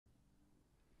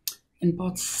In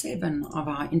part 7 of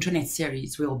our intranet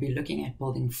series, we'll be looking at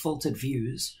building filtered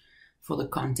views for the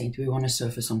content we want to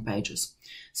surface on pages.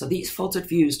 So these filtered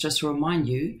views, just to remind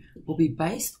you, will be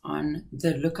based on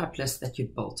the lookup list that you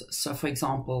built. So for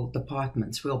example,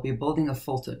 departments, we'll be building a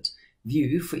filtered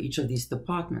view for each of these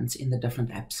departments in the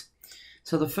different apps.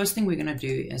 So the first thing we're going to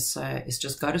do is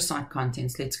just go to site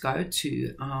contents. Let's go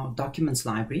to our documents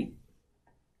library.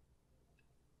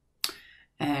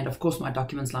 And of course, my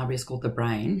documents library is called the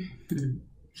brain. And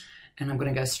I'm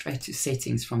going to go straight to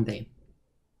settings from there.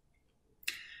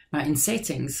 Now in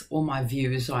settings, all my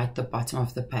views are at the bottom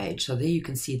of the page. So there you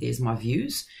can see there's my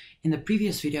views. In the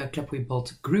previous video clip, we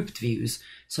built grouped views.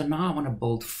 So now I want to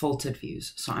build filtered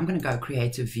views. So I'm going to go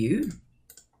create a view.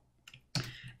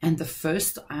 And the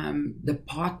first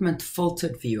department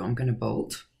filtered view I'm going to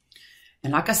build.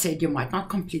 And like I said, you might not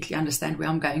completely understand where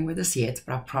I'm going with this yet,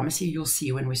 but I promise you'll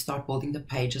see when we start building the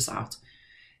pages out.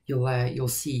 You'll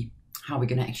see how we're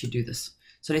going to actually do this.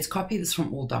 So let's copy this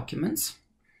from all documents.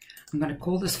 I'm going to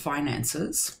call this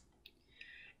finances.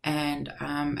 And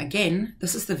again,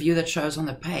 this is the view that shows on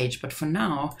the page, but for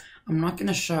now, I'm not going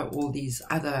to show all these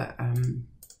other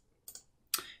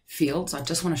fields. I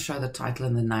just want to show the title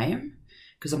and the name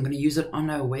because I'm going to use it on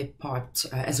a web part,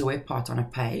 as a web part on a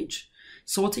page.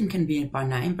 Sorting can be by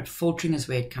name, but filtering is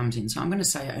where it comes in. So I'm going to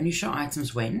say only show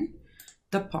items when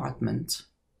department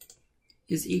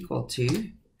is equal to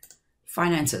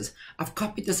finances. I've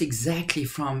copied this exactly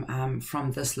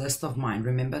from this list of mine.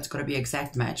 Remember, it's got to be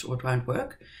exact match or it won't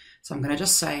work. So I'm going to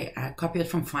just say copy it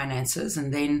from finances.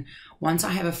 And then once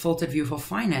I have a filtered view for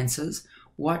finances,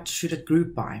 what should it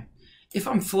group by? If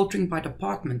I'm filtering by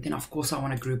department, then of course I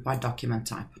want to group by document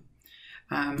type.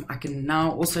 I can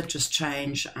now also just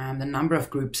change the number of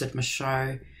groups it must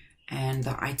show and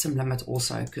the item limit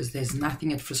also, because there's nothing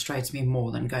that frustrates me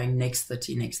more than going next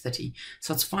 30, next 30.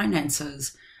 So it's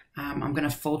finances. I'm going to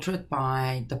filter it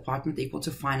by department equal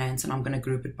to finance, and I'm going to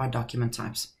group it by document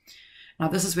types. Now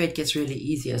this is where it gets really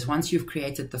easy, is once you've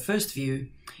created the first view,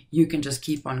 you can just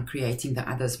keep on creating the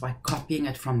others by copying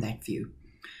it from that view.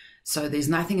 So there's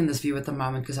nothing in this view at the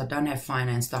moment because I don't have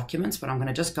finance documents, but I'm going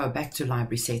to just go back to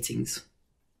library settings.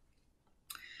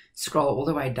 Scroll all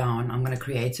the way down. I'm going to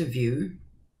create a view.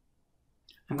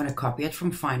 I'm going to copy it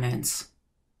from finance.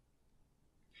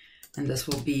 And this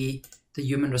will be the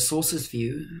human resources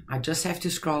view. I just have to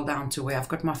scroll down to where I've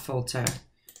got my filter,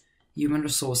 human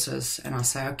resources, and I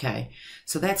say, okay.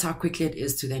 So that's how quickly it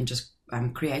is to then just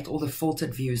create all the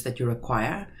filtered views that you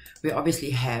require. We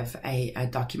obviously have a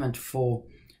document for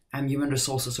human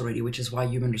resources already, which is why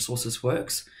human resources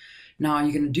works. Now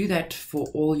you're going to do that for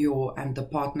all your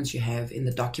departments you have in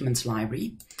the documents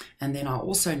library. And then I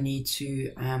also need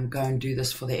to go and do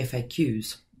this for the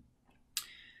FAQs.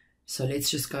 So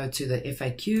let's just go to the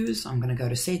FAQs. I'm going to go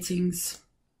to settings.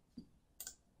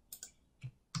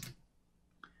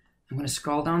 I'm going to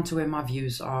scroll down to where my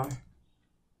views are.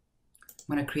 I'm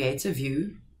going to create a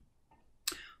view.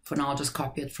 For now, I'll just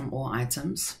copy it from all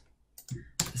items.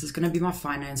 This is going to be my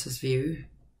finances view.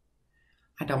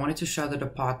 I don't want it to show the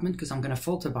department because I'm going to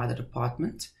filter by the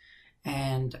department.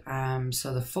 And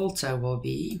so the filter will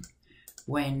be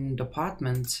when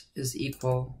department is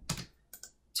equal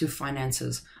to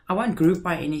finances. I won't group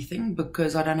by anything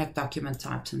because I don't have document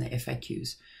types in the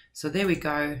FAQs. So there we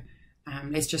go.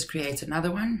 Let's just create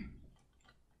another one.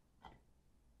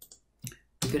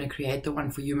 We're going to create the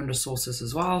one for human resources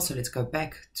as well. So let's go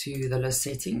back to the list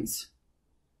settings.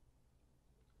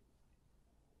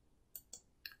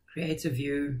 Create a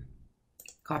view,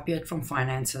 copy it from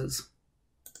finances.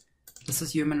 This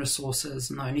is human resources.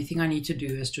 And the only thing I need to do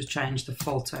is just change the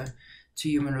filter to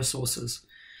human resources.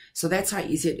 So that's how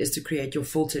easy it is to create your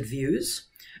filtered views.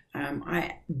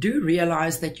 I do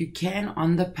realize that you can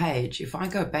on the page, if I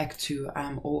go back to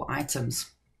all items,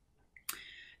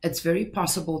 it's very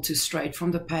possible to straight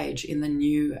from the page in the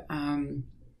new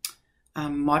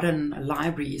modern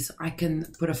libraries, I can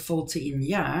put a filter in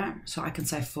here. So I can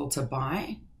say filter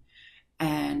by.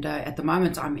 And at the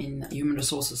moment, I'm in human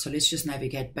resources. So let's just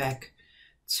navigate back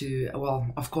to,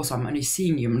 well, of course, I'm only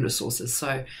seeing human resources.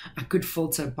 So I could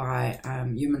filter by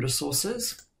human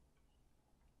resources.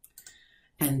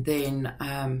 And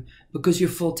then because you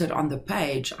filtered on the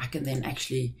page, I can then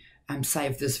actually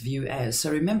save this view as. So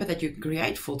remember that you can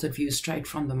create filtered views straight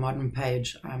from the modern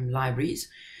page libraries.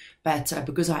 But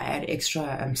because I add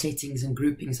extra settings and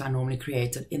groupings, I normally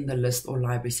create it in the list or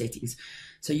library settings.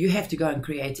 So you have to go and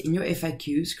create in your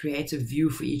FAQs, create a view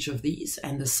for each of these,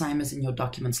 and the same as in your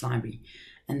documents library.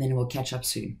 And then we'll catch up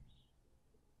soon.